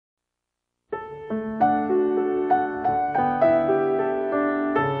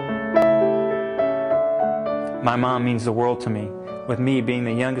My mom means the world to me. With me being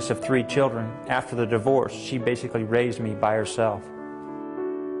the youngest of 3 children, after the divorce, she basically raised me by herself.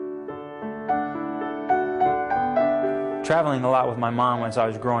 Traveling a lot with my mom as I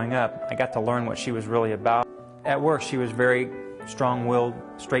was growing up, I got to learn what she was really about. At work, she was very strong-willed,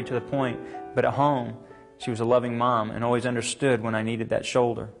 straight to the point, but at home, she was a loving mom and always understood when I needed that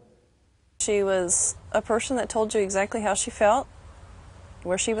shoulder. She was a person that told you exactly how she felt,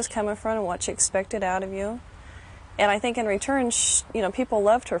 where she was coming from, and what she expected out of you. And I think in return, people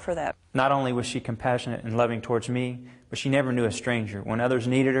loved her for that. Not only was she compassionate and loving towards me, but she never knew a stranger. When others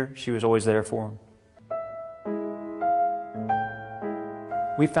needed her, she was always there for them.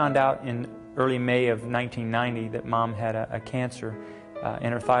 We found out in early May of 1990 that Mom had a cancer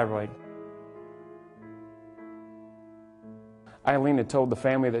in her thyroid. Eileen had told the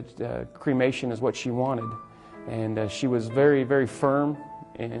family that cremation is what she wanted, and she was very, very firm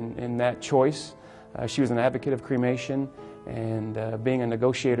in that choice. She was an advocate of cremation, and being a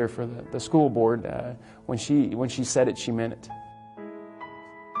negotiator for the school board, when she said it, she meant it.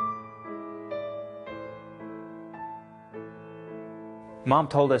 Mom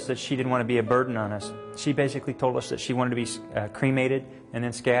told us that she didn't want to be a burden on us. She basically told us that she wanted to be cremated and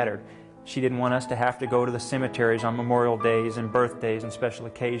then scattered. She didn't want us to have to go to the cemeteries on Memorial Days and birthdays and special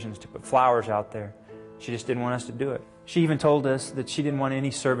occasions to put flowers out there. She just didn't want us to do it. She even told us that she didn't want any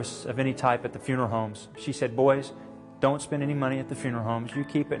service of any type at the funeral homes. She said, "Boys, don't spend any money at the funeral homes. You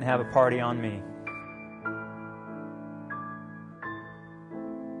keep it and have a party on me."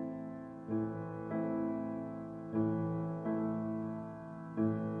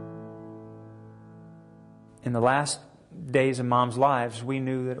 In the last days of Mom's lives, we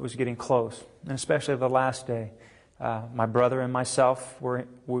knew that it was getting close, and especially the last day. My brother and myself,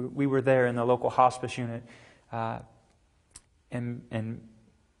 we were there in the local hospice unit, and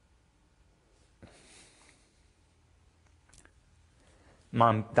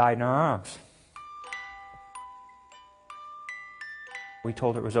Mom died in our arms. We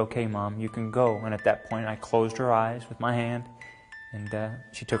told her it was okay, Mom, you can go. And at that point, I closed her eyes with my hand, and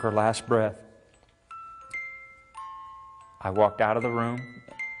she took her last breath. I walked out of the room,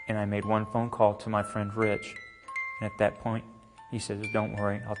 and I made one phone call to my friend Rich. And at that point, he says, "Don't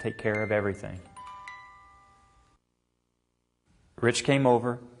worry, I'll take care of everything." Rich came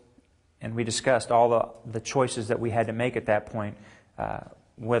over, and we discussed all the choices that we had to make at that point,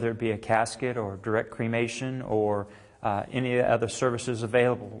 whether it be a casket or direct cremation or any other services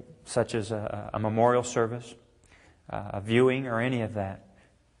available, such as a memorial service, a viewing, or any of that.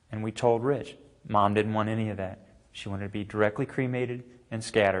 And we told Rich, Mom didn't want any of that. She wanted to be directly cremated and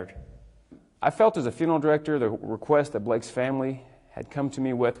scattered. I felt as a funeral director the request that Blake's family had come to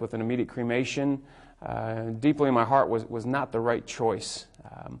me with an immediate cremation, deeply in my heart was not the right choice.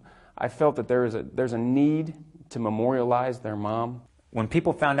 I felt that there's a need to memorialize their mom. When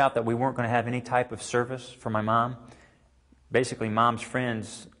people found out that we weren't going to have any type of service for my mom, basically Mom's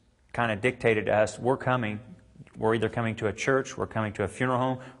friends kind of dictated to us, we're coming. We're either coming to a church, we're coming to a funeral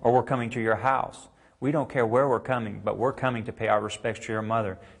home, or we're coming to your house. We don't care where we're coming, but we're coming to pay our respects to your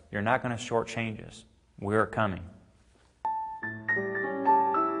mother. You're not going to shortchange us. We're coming.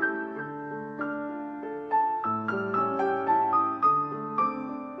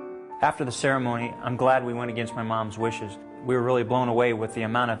 After the ceremony, I'm glad we went against my mom's wishes. We were really blown away with the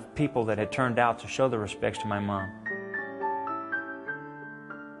amount of people that had turned out to show their respects to my mom.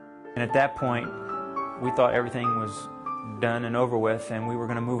 And at that point, we thought everything was done and over with, and we were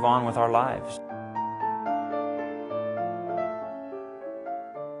going to move on with our lives.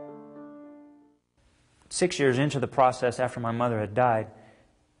 Six years into the process after my mother had died,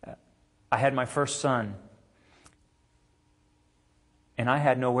 I had my first son. And I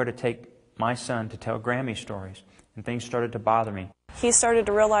had nowhere to take my son to tell Grammy stories. And things started to bother me. He started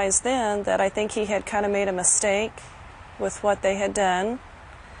to realize then that I think he had kind of made a mistake with what they had done,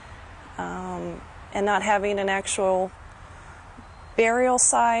 and not having an actual burial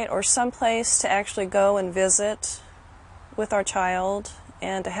site or someplace to actually go and visit with our child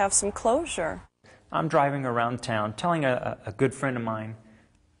and to have some closure. I'm driving around town telling a good friend of mine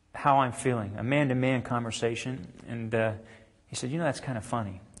how I'm feeling, a man-to-man conversation, and he said, "You know, that's kind of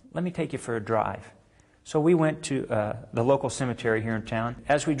funny. Let me take you for a drive." So we went to the local cemetery here in town.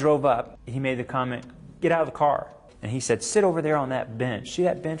 As we drove up, he made the comment, "Get out of the car." And he said, "Sit over there on that bench. See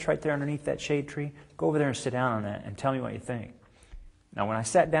that bench right there underneath that shade tree? Go over there and sit down on that and tell me what you think." Now, when I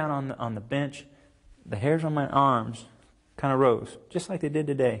sat down on the bench, the hairs on my arms kind of rose, just like they did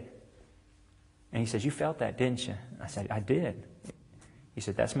today. And he says, "You felt that, didn't you?" I said, "I did." He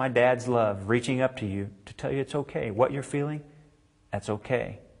said, "That's my dad's love reaching up to you to tell you it's okay. What you're feeling, that's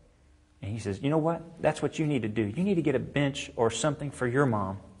okay." And he says, you know what? That's what you need to do. You need to get a bench or something for your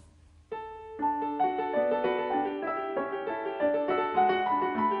mom.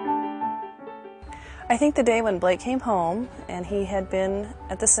 I think the day when Blake came home and he had been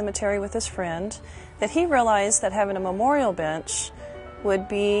at the cemetery with his friend, that he realized that having a memorial bench would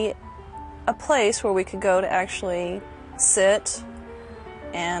be a place where we could go to actually sit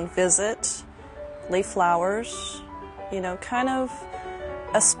and visit, leave flowers, you know, kind of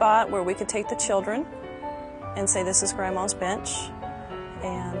a spot where we could take the children and say, this is Grandma's bench.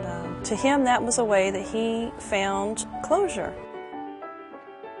 And to him, that was a way that he found closure.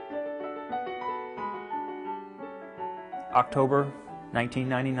 October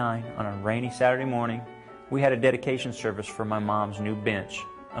 1999, on a rainy Saturday morning, we had a dedication service for my mom's new bench,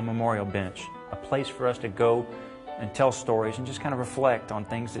 a memorial bench, a place for us to go and tell stories and just kind of reflect on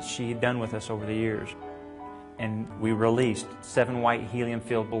things that she had done with us over the years. And we released 7 white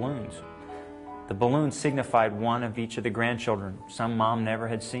helium-filled balloons. The balloons signified one of each of the grandchildren some mom never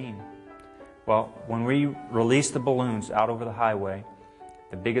had seen. Well, when we released the balloons out over the highway,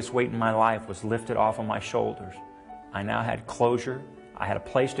 the biggest weight in my life was lifted off of my shoulders. I now had closure. I had a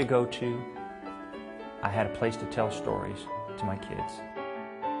place to go to. I had a place to tell stories to my kids.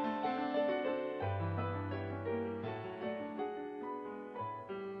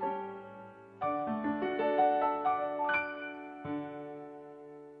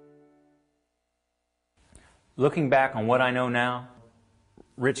 Looking back on what I know now,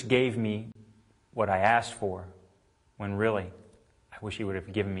 Rich gave me what I asked for, when really I wish he would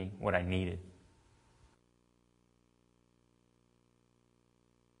have given me what I needed.